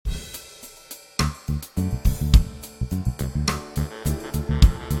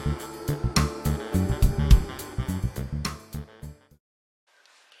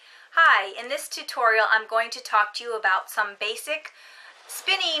In this tutorial, I'm going to talk to you about some basic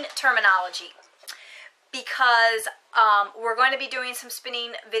spinning terminology because we're going to be doing some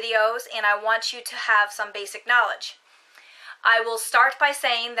spinning videos and I want you to have some basic knowledge. I will start by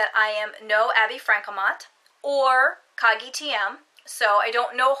saying that I am no Abby Frankelmont or Kagi TM, so I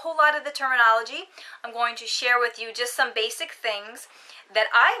don't know a whole lot of the terminology. I'm going to share with you just some basic things that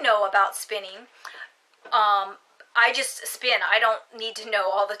I know about spinning. I just spin. I don't need to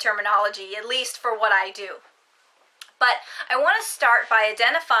know all the terminology, at least for what I do. But I want to start by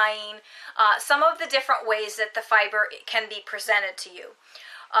identifying some of the different ways that the fiber can be presented to you.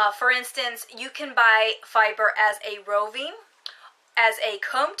 For instance, you can buy fiber as a roving, as a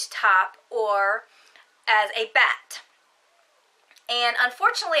combed top, or as a bat. And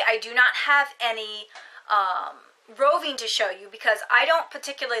unfortunately, I do not have any roving to show you because I don't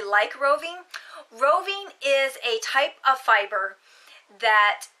particularly like roving. Roving is a type of fiber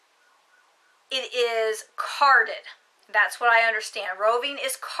that it is carded. That's what I understand. Roving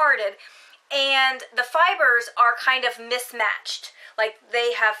is carded, and the fibers are kind of mismatched. Like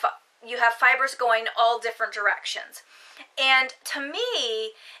you have fibers going all different directions. And to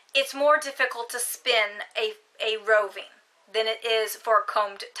me, it's more difficult to spin a roving than it is for a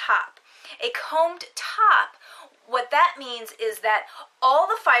combed top. A combed top, what that means is that all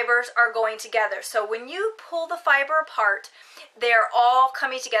the fibers are going together. So when you pull the fiber apart, they're all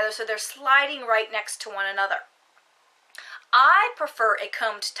coming together, so they're sliding right next to one another. I prefer a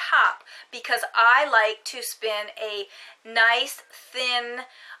combed top because I like to spin a nice, thin,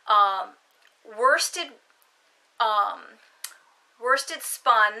 worsted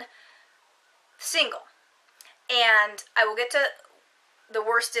spun single. And I will get to the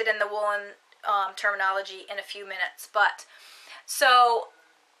worsted and the woolen terminology in a few minutes. But so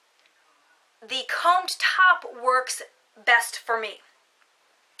the combed top works best for me.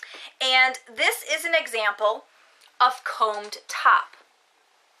 And this is an example of combed top.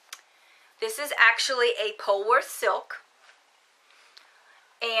 This is actually a Polworth silk.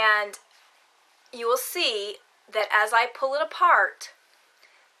 And you will see that as I pull it apart,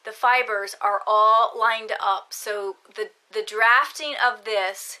 the fibers are all lined up. So the drafting of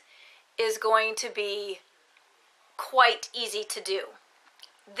this is going to be quite easy to do.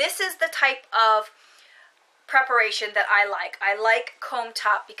 This is the type of preparation that I like. I like comb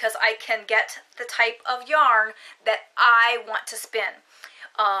top because I can get the type of yarn that I want to spin.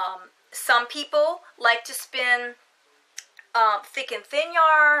 Some people like to spin thick and thin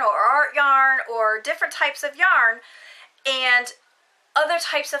yarn or art yarn or different types of yarn, and other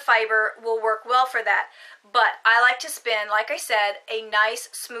types of fiber will work well for that. But I like to spin, like I said, a nice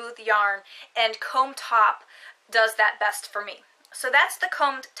smooth yarn, and comb top does that best for me. So that's the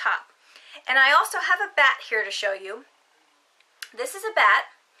combed top. And I also have a bat here to show you. This is a bat,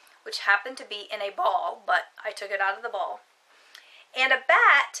 which happened to be in a ball, but I took it out of the ball. And a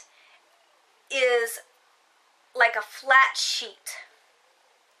bat is like a flat sheet.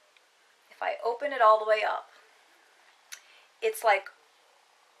 If I open it all the way up, it's like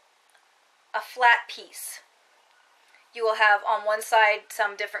a flat piece. You will have on one side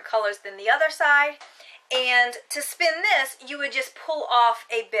some different colors than the other side. And to spin this, you would just pull off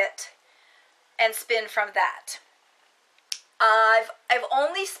a bit and spin from that. I've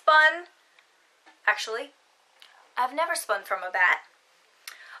only spun, actually, I've never spun from a bat.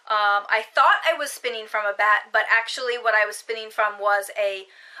 I thought I was spinning from a bat, but actually what I was spinning from was a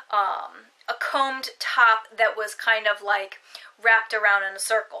combed top that was kind of like wrapped around in a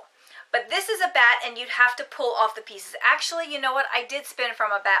circle. But this is a bat, and you'd have to pull off the pieces. Actually, you know what? I did spin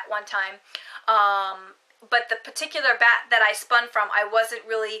from a bat one time. But the particular bat that I spun from, I wasn't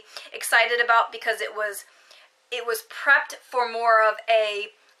really excited about because it was prepped for more of a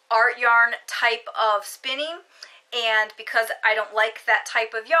art yarn type of spinning, and because I don't like that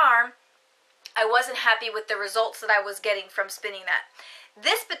type of yarn, I wasn't happy with the results that I was getting from spinning that.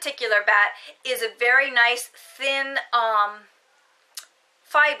 This particular bat is a very nice thin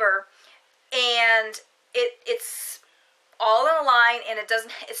fiber, and it's all in a line, and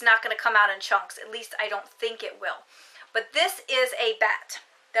it's not going to come out in chunks. At least I don't think it will. But this is a bat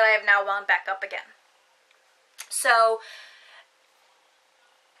that I have now wound back up again. So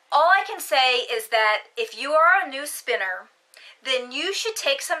all I can say is that if you are a new spinner, then you should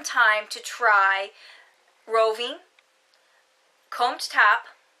take some time to try roving, combed top,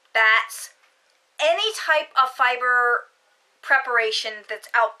 bats, any type of fiber preparation that's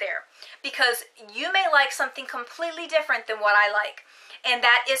out there, because you may like something completely different than what I like, and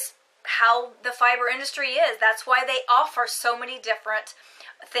that is how the fiber industry is. That's why they offer so many different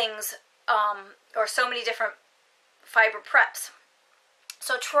things or so many different fiber preps.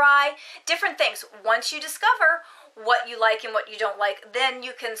 So try different things. Once you discover what you like and what you don't like, then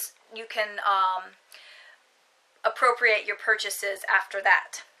you can appropriate your purchases after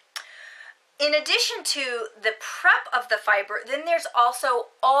that. In addition to the prep of the fiber, then there's also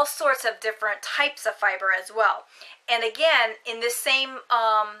all sorts of different types of fiber as well. And again, in this same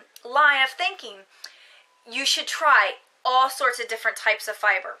line of thinking, you should try all sorts of different types of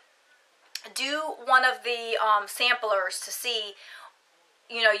fiber. Do one of the samplers to see,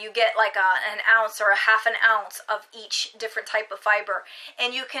 you get like an ounce or a half an ounce of each different type of fiber,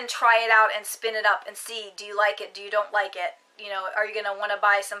 and you can try it out and spin it up and see, do you like it, do you don't like it? Are you going to want to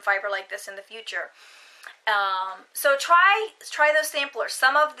buy some fiber like this in the future? So try those samplers.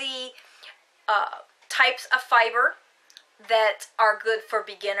 Some of the types of fiber that are good for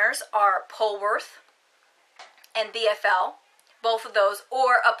beginners are Polworth and BFL, both of those,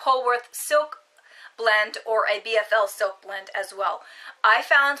 or a Polworth silk blend or a BFL silk blend as well. I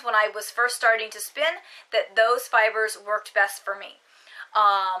found when I was first starting to spin that those fibers worked best for me.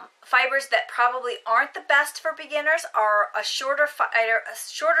 Fibers that probably aren't the best for beginners are a shorter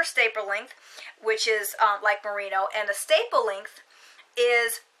staple length, which is like merino, and a staple length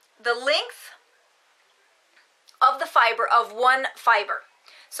is the length of the fiber of one fiber.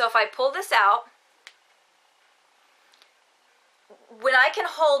 So if I pull this out, when I can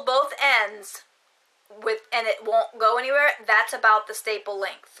hold both ends and it won't go anywhere, that's about the staple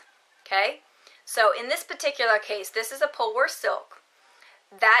length. Okay? So in this particular case, this is a Polworth silk.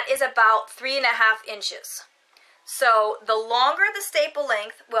 That is about 3.5 inches. So the longer the staple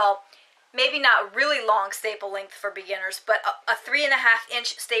length, well, maybe not really long staple length for beginners, but a 3.5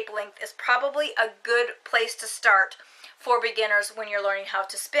 inch staple length is probably a good place to start for beginners when you're learning how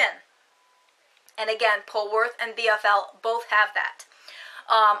to spin. And again, Polworth and BFL both have that.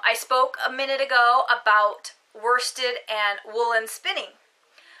 I spoke a minute ago about worsted and woolen spinning.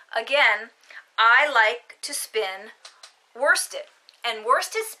 Again, I like to spin worsted. And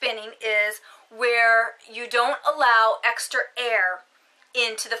worsted spinning is where you don't allow extra air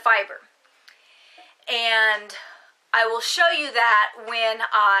into the fiber. And I will show you that when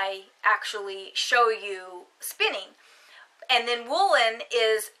I actually show you spinning. And then woolen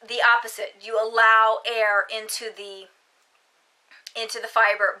is the opposite. You allow air into the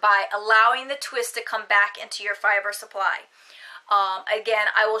fiber by allowing the twist to come back into your fiber supply. Again,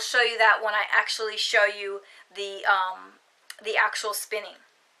 I will show you that when I actually show you the actual spinning.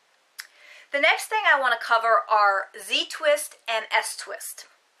 The next thing I want to cover are Z-twist and S-twist.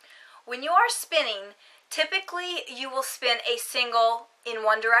 When you are spinning, typically you will spin a single in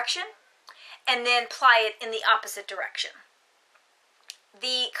one direction and then ply it in the opposite direction.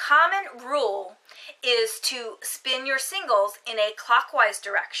 The common rule is to spin your singles in a clockwise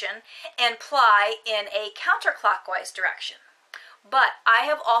direction and ply in a counterclockwise direction. But I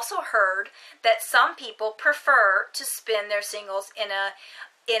have also heard that some people prefer to spin their singles in a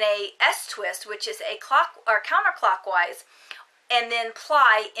S-twist, which is a counterclockwise, and then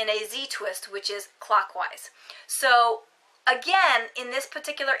ply in a Z-twist, which is clockwise. So again, in this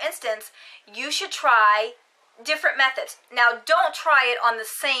particular instance, you should try different methods. Now, don't try it on the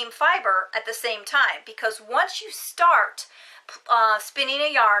same fiber at the same time, because once you start spinning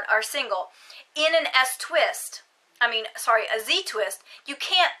a yarn or single in an a Z-twist, you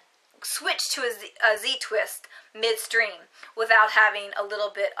can't switch to a Z-twist midstream without having a little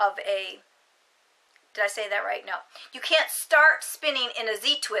bit of a, did I say that right? No. You can't start spinning in a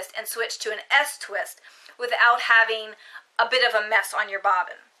Z-twist and switch to an S-twist without having a bit of a mess on your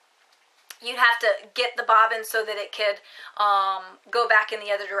bobbin. You'd have to get the bobbin so that it could go back in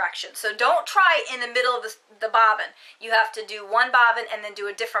the other direction. So don't try in the middle of the bobbin. You have to do one bobbin and then do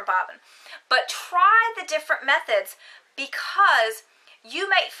a different bobbin. But try the different methods, because you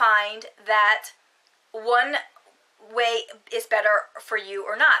might find that one way is better for you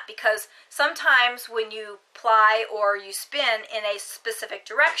or not. Because sometimes when you ply or you spin in a specific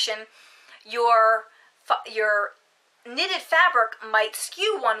direction, your knitted fabric might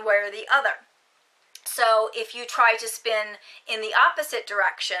skew one way or the other. So if you try to spin in the opposite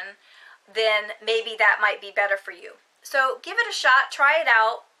direction, then maybe that might be better for you. So give it a shot, try it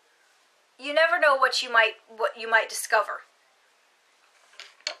out. You never know what you might discover.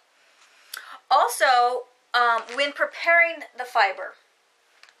 Also, when preparing the fiber,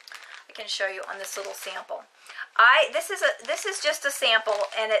 I can show you on this little sample. This is just a sample,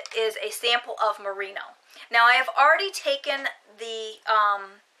 and it is a sample of merino. Now, I have already taken the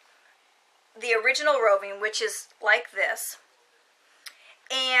original roving, which is like this,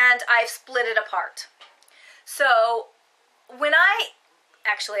 and I've split it apart. So when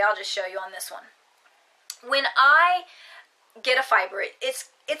I'll just show you on this one. When I get a fiber. It's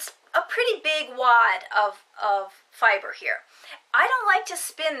a pretty big wad of fiber here. I don't like to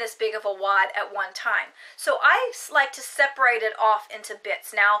spin this big of a wad at one time, so I like to separate it off into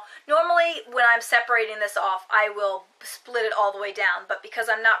bits. Now, normally when I'm separating this off, I will split it all the way down, but because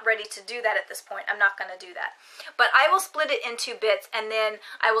I'm not ready to do that at this point, I'm not going to do that. But I will split it into bits, and then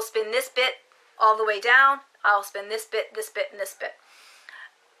I will spin this bit all the way down. I'll spin this bit, and this bit.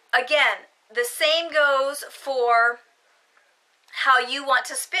 Again, the same goes for how you want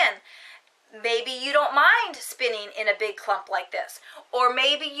to spin. Maybe you don't mind spinning in a big clump like this, or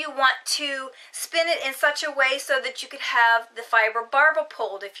maybe you want to spin it in such a way so that you could have the fiber barbel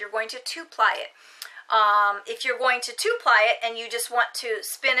pulled if you're going to two-ply it. If you're going to two-ply it and you just want to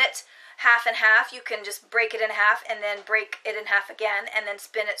spin it half and half, you can just break it in half and then break it in half again and then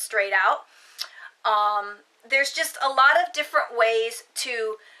spin it straight out. There's just a lot of different ways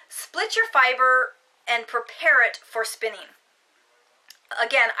to split your fiber and prepare it for spinning.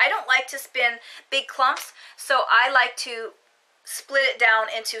 Again, I don't like to spin big clumps, so I like to split it down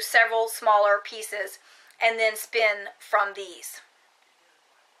into several smaller pieces and then spin from these.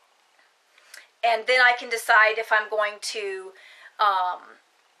 And then I can decide if I'm going to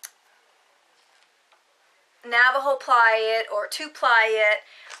Navajo ply it or two-ply it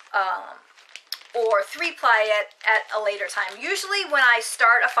or three-ply it at a later time. Usually when I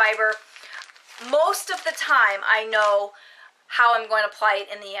start a fiber, most of the time I know how I'm going to apply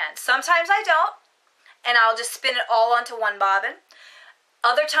it in the end. Sometimes I don't, and I'll just spin it all onto one bobbin.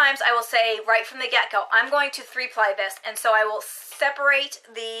 Other times I will say right from the get-go, I'm going to three-ply this, and so I will separate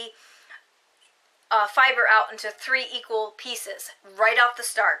the fiber out into 3 equal pieces right off the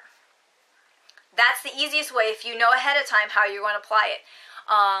start. That's the easiest way if you know ahead of time how you're going to apply it.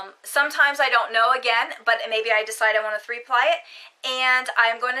 Sometimes I don't know again, but maybe I decide I want to three-ply it, and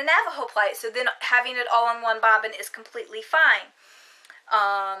I'm going to Navajo ply it. So then having it all on one bobbin is completely fine.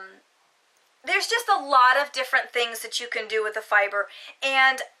 There's just a lot of different things that you can do with the fiber,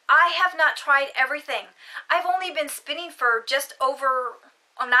 and I have not tried everything. I've only been spinning for just over,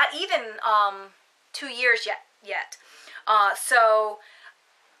 not even 2 years yet. So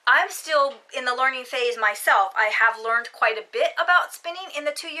I'm still in the learning phase myself. I have learned quite a bit about spinning in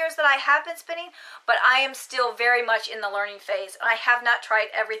the 2 years that I have been spinning, but I am still very much in the learning phase. I have not tried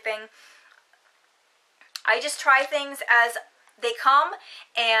everything. I just try things as they come,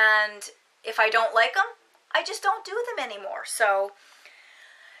 and if I don't like them, I just don't do them anymore. So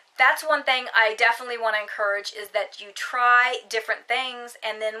that's one thing I definitely want to encourage, is that you try different things,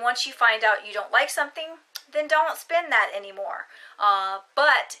 and then once you find out you don't like something, then don't spin that anymore.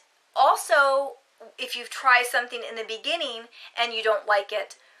 But also, if you've tried something in the beginning and you don't like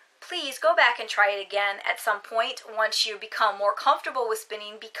it, please go back and try it again at some point once you become more comfortable with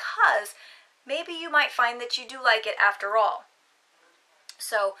spinning, because maybe you might find that you do like it after all.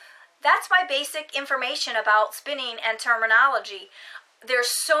 So that's my basic information about spinning and terminology. There's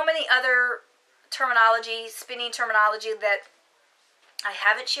so many other terminology, spinning terminology, that I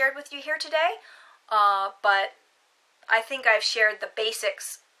haven't shared with you here today. But I think I've shared the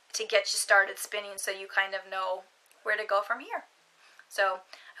basics to get you started spinning, so you kind of know where to go from here. So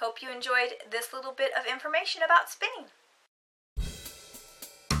I hope you enjoyed this little bit of information about spinning.